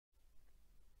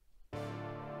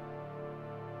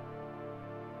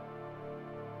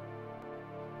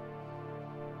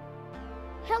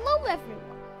Hello everyone,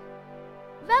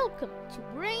 welcome to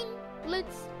Brain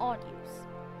Blitz Audios.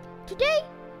 Today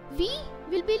we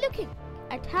will be looking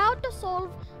at how to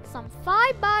solve some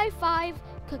 5x5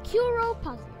 Kakuro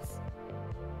puzzles.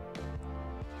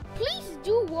 Please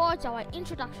do watch our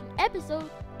introduction episode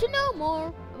to know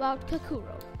more about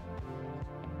Kakuro.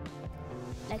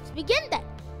 Let's begin then.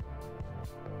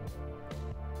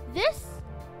 This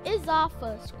is our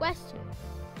first question.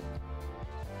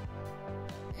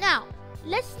 Now,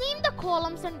 let's name the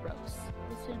columns and rows.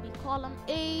 This will be column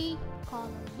A,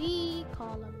 column B,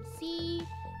 column C,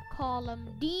 column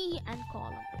D, and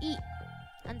column E.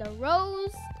 And the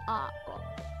rows are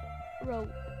row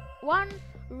 1,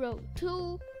 row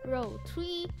 2, row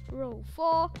 3, row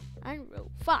 4, and row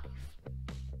 5.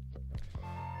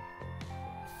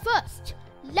 First,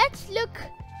 let's look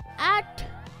at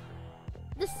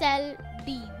the cell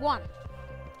D1.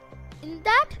 In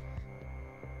that,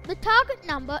 the target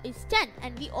number is 10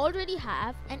 and we already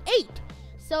have an 8.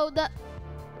 So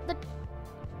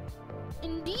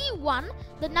in D1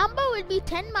 the number will be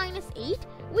 10 minus 8,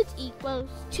 which equals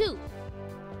 2.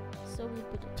 So we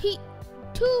put a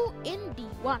 2 in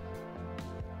D1.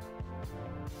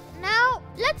 Now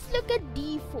let's look at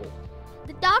D4.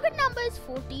 The target number is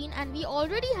 14 and we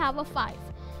already have a 5.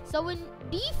 So in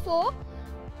D4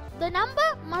 the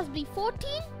number must be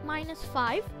 14 minus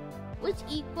 5, which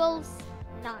equals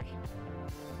 9.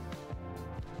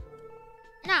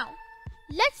 Now,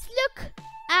 let's look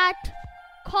at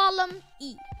column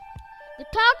E. The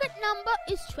target number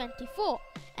is 24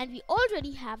 and we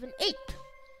already have an 8.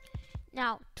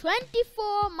 Now,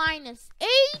 24 minus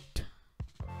 8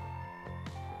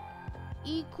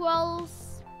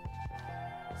 equals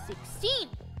 16.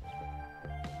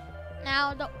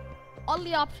 Now, the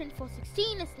only option for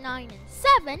 16 is 9 and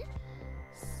 7.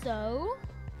 So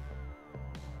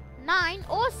 9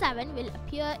 or 7 will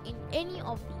appear in any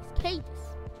of these cases.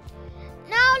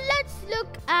 Now let's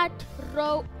look at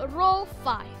row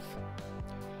 5.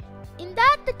 In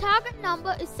that the target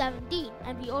number is 17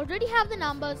 and we already have the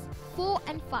numbers 4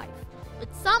 and 5, with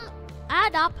some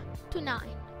add up to 9.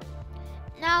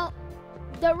 Now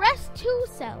the rest two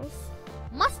cells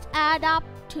must add up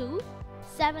to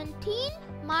 17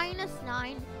 minus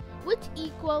 9, which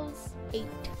equals 8.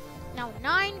 Now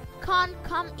 9 can't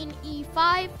come in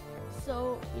E5,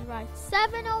 so we write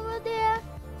 7 over there,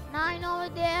 9 over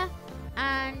there,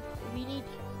 and we need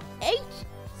 8.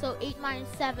 So 8 minus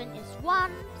 7 is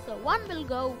 1. So 1 will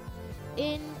go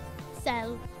in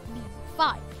cell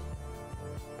B5.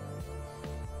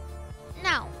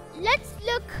 Now let's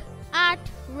look at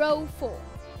row 4.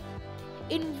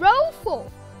 In row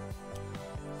 4,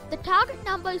 the target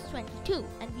number is 22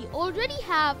 and we already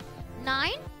have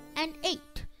 9 and 8,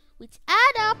 which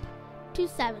add up to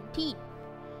 17.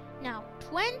 Now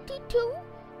 22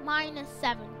 minus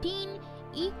 17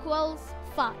 equals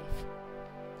 5.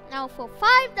 Now for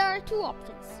 5 there are two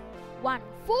options, 1,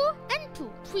 4 and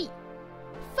 2, 3.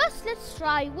 First let's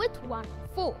try with 1,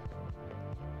 4.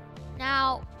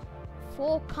 Now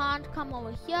 4 can't come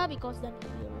over here because then it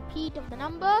will be a repeat of the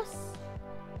numbers.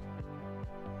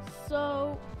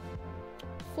 So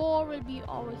 4 will be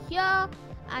over here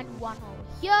and 1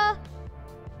 over here.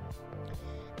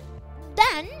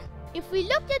 Then if we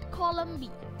look at column B,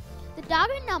 the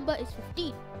target number is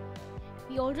 15.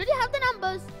 We already have the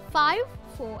numbers 5,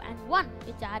 4 and 1,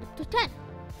 which add up to 10.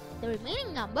 The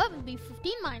remaining number will be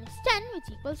 15 minus 10,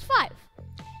 which equals 5.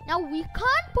 Now we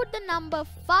can't put the number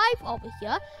 5 over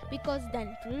here because then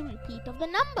it will repeat of the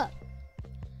number.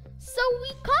 So we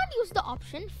can't use the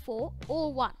option 4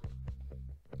 or 1.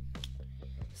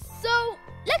 So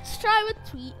let's try with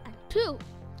 3 and 2.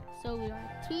 So we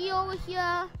write 3 over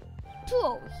here, 2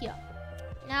 over here.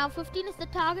 Now 15 is the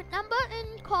target number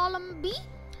in column B.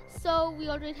 So we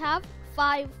already have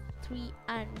 5, 3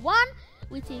 and 1,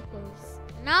 which equals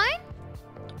 9.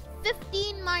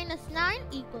 15 minus 9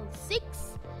 equals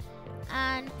 6.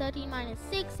 And 13 minus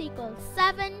 6 equals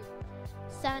 7.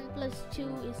 7 plus 2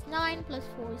 is 9 plus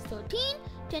 4 is 13.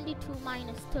 22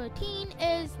 minus 13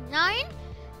 is 9.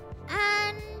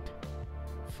 And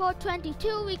for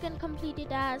 22 we can complete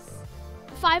it as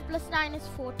 5 plus 9 is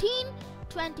 14.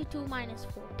 22 minus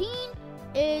 14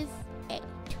 is 8.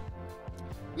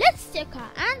 Let's check our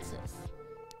answers.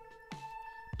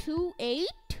 2, 8,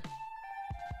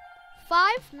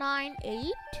 5, 9,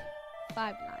 8,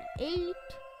 5, 9, 8,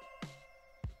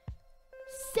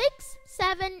 6,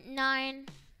 7, 9,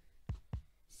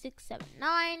 6, 7,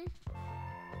 9,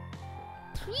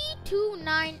 3, 2,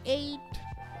 9, 8,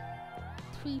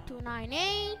 3, 2, 9,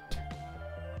 8,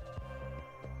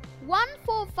 1,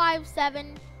 4, 5,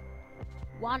 7,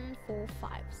 1, 4,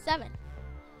 5, 7.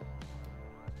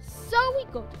 So we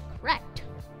go to correct.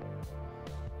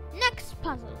 Next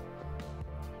puzzle.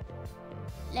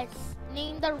 Let's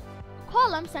name the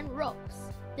columns and rows.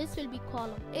 This will be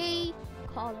column A,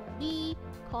 column B,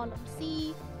 column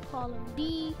C, column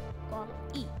D, column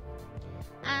E.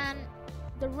 And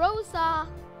the rows are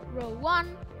row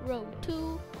 1, row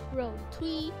 2, row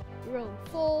 3, row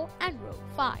 4 and row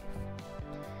 5.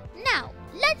 Now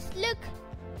let's look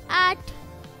at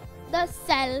the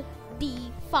cell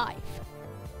D5.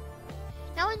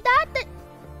 Now in that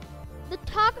the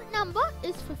target number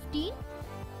is 15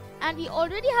 and we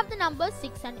already have the numbers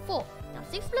 6 and 4. Now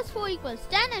 6 plus 4 equals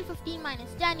 10 and 15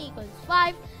 minus 10 equals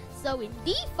 5. So in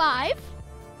D5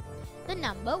 the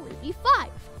number will be 5.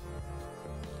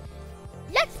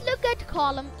 Let's look at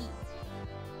column E.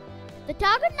 The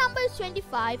target number is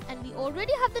 25 and we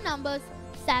already have the numbers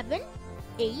 7,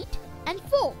 8 and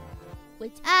 4,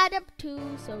 which add up to,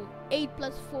 so 8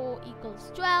 plus 4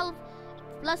 equals 12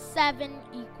 plus 7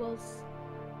 equals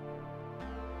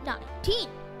 19.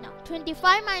 Now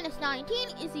 25 minus 19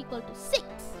 is equal to 6.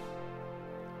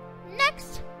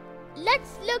 Next,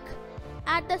 let's look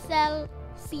at the cell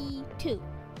C2.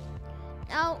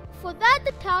 Now for that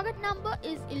the target number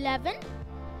is 11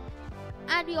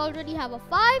 and we already have a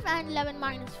 5 and 11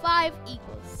 minus 5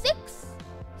 equals 6.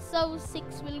 So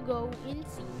 6 will go in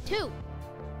C2.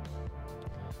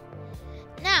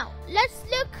 Now let's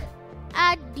look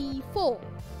at D4.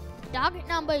 The target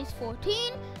number is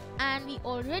 14 and we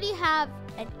already have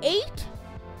an 8.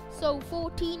 So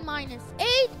 14 minus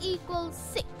 8 equals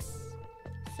 6.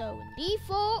 So in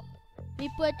D4 we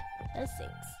put a 6.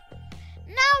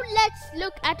 Now let's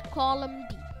look at column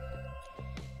D.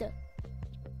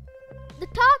 The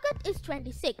target is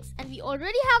 26 and we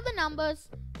already have the numbers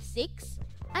 6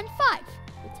 and 5,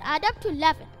 which add up to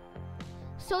 11.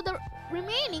 So the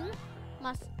remaining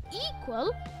must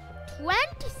equal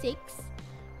 26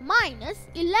 minus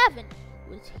 11,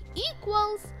 which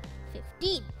equals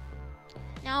 15.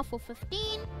 Now for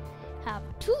 15, have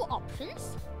two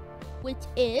options, which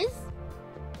is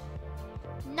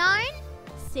 9,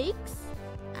 6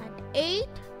 and 8,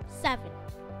 7.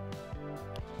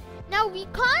 Now we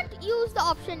can't use the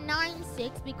option 9,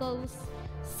 6 because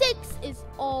 6 is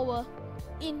over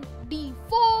in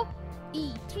D4,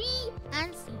 E3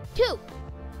 and C2.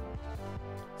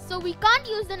 So we can't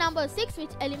use the number 6, which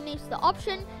eliminates the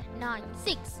option 9,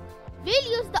 6. We'll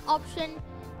use the option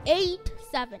 8,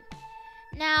 7.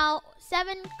 Now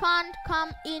 7 can't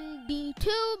come in D2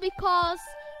 because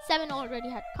 7 already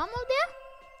had come out there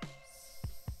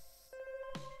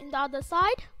in the other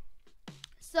side.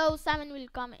 So 7 will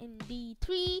come in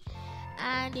D3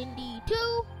 and in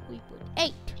D2 we put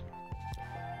 8.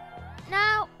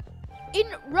 Now in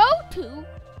row 2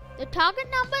 the target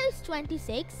number is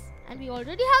 26 and we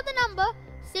already have the number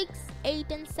 6,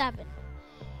 8 and 7.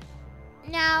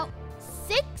 Now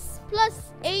 6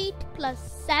 plus 8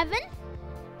 plus 7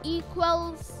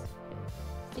 equals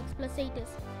 6 plus 8 is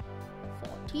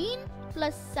 14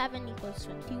 plus 7 equals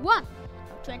 21.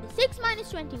 Now 26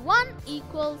 minus 21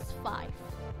 equals 5.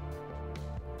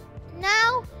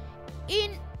 Now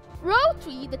in row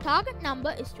 3 the target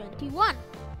number is 21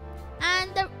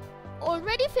 and the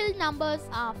already filled numbers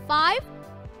are 5,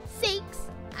 6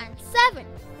 and 7.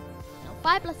 Now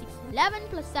 5 plus 6 is 11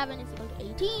 plus 7 is equal to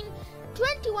 18.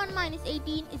 21 minus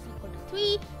 18 is equal to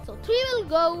 3. So 3 will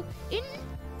go in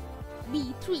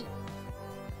B3.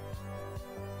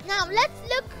 Now let's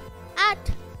look at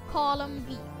column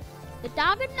B. The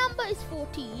target number is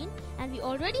 14 and we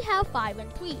already have 5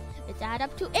 and 3, which add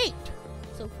up to 8.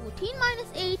 So 14 minus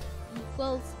 8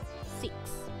 equals 6.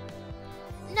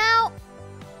 Now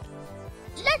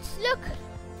let's look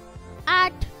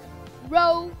at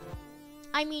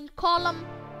column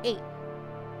A.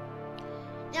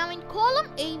 Now in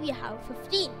column A we have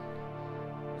 15.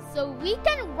 So we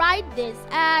can write this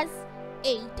as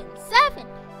 8 and 7.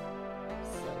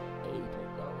 So 8 will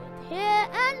go over here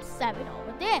and 7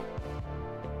 over there.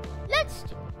 Let's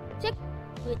check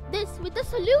with the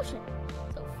solution.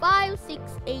 So 5, 6,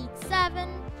 8, 7,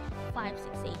 5, 6,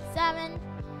 8, 7,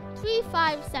 3,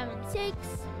 5, 7, 6,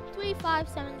 3, 5,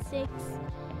 7, 6,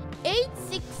 8,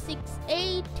 6, 6,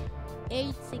 8,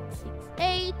 8, 6, 6,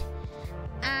 8,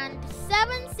 and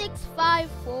 7, 6, 5,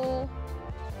 4,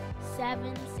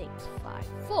 7, 6, 5,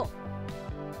 4.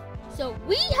 So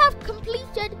we have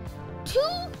completed 2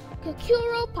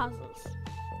 Kakuro puzzles.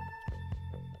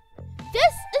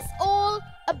 This is all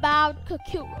about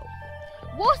Kakuro.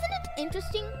 Wasn't it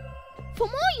interesting? For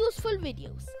more useful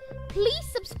videos, please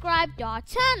subscribe to our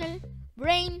channel,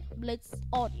 Brain Blitz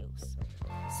Audios.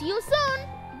 See you soon.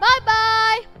 Bye bye.